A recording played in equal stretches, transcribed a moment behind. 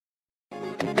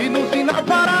E no sinal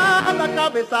parado, a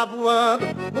cabeça voando,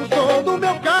 no som do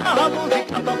meu carro, a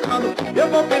música tocando. Eu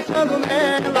vou pensando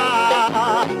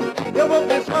nela, eu vou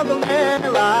pensando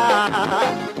nela.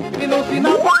 E no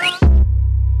sinal parado.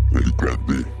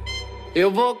 LKD. Eu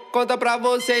vou contar pra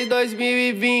vocês,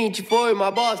 2020 foi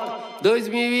uma bosta.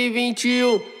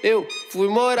 2021 eu fui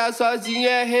morar sozinho,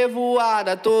 é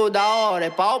revoada toda hora, é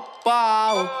pau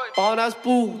pau. Pau nas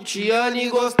Putiane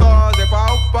Gostosa, é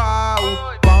pau pau.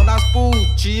 Pau nas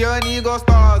Putiane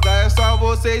Gostosa, é só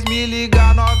vocês me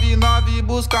ligar 99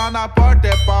 buscar na porta,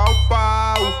 é pau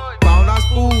pau. Pau nas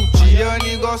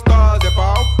Putiane Gostosa, é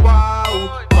pau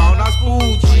pau. Pau nas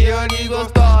Putiane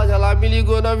Gostosa, ela me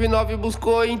ligou 99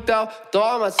 buscou então.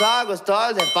 Toma só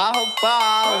gostosa, é pau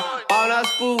pau. Pau nas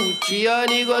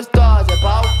Putiane Gostosa, é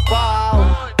pau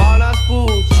pau. Pau nas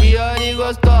Putiane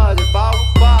Gostosa, é pau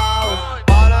pau.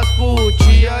 Pau nas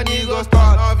Putiane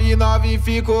Gostosa. 99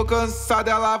 ficou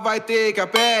cansada, ela vai ter que a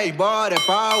pé embora, é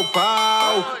pau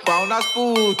pau. Pau nas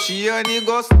Putiane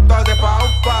Gostosa, é pau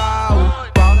pau.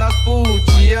 Pau nas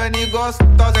Putiane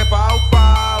Gostosa, é pau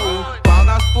pau. Pau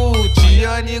nas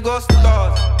Putiane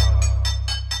Gostosa.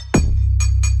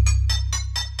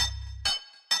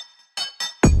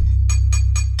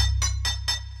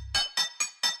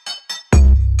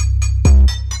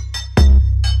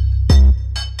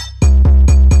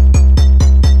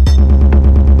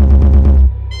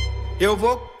 Eu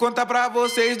vou contar pra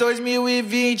vocês,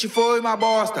 2020 foi uma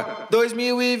bosta.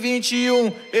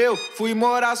 2021 eu fui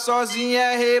morar sozinho,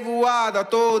 é revoada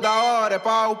toda hora, é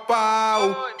pau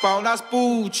pau. Pau nas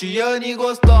Putiane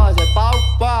Gostosa, é pau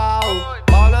pau.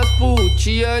 Pau nas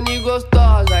Putiane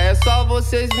Gostosa, é só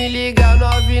vocês me ligar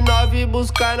 99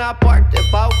 buscar na porta,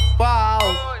 é pau pau.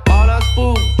 Pau nas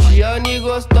Putiane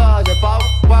Gostosa, é pau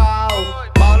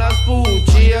pau. Pau nas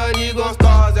Putiane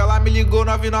Gostosa, ela me ligou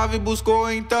 99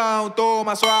 buscou então.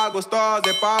 Toma sua gostosa,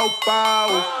 é pau pau.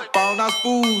 Pau nas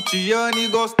Putiane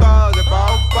Gostosa, é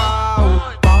pau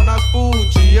pau. Pau nas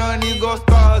Putiane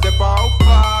Gostosa, é pau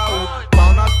pau.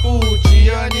 Pau nas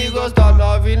Putiane Gostosa.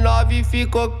 99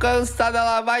 ficou cansada,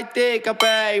 ela vai ter que a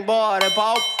pé embora, é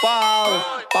pau pau.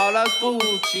 Pau nas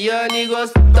Putiane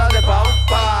Gostosa, é pau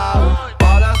pau.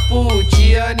 Pau nas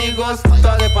Putiane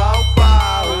Gostosa, é pau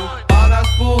pau. Pau nas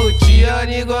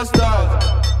Putiane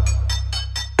Gostosa.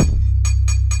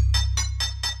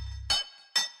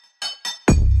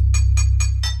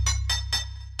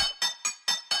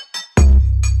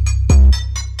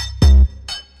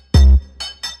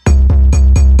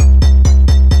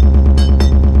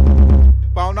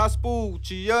 Pau nas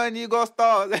Putiane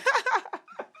Gostosa.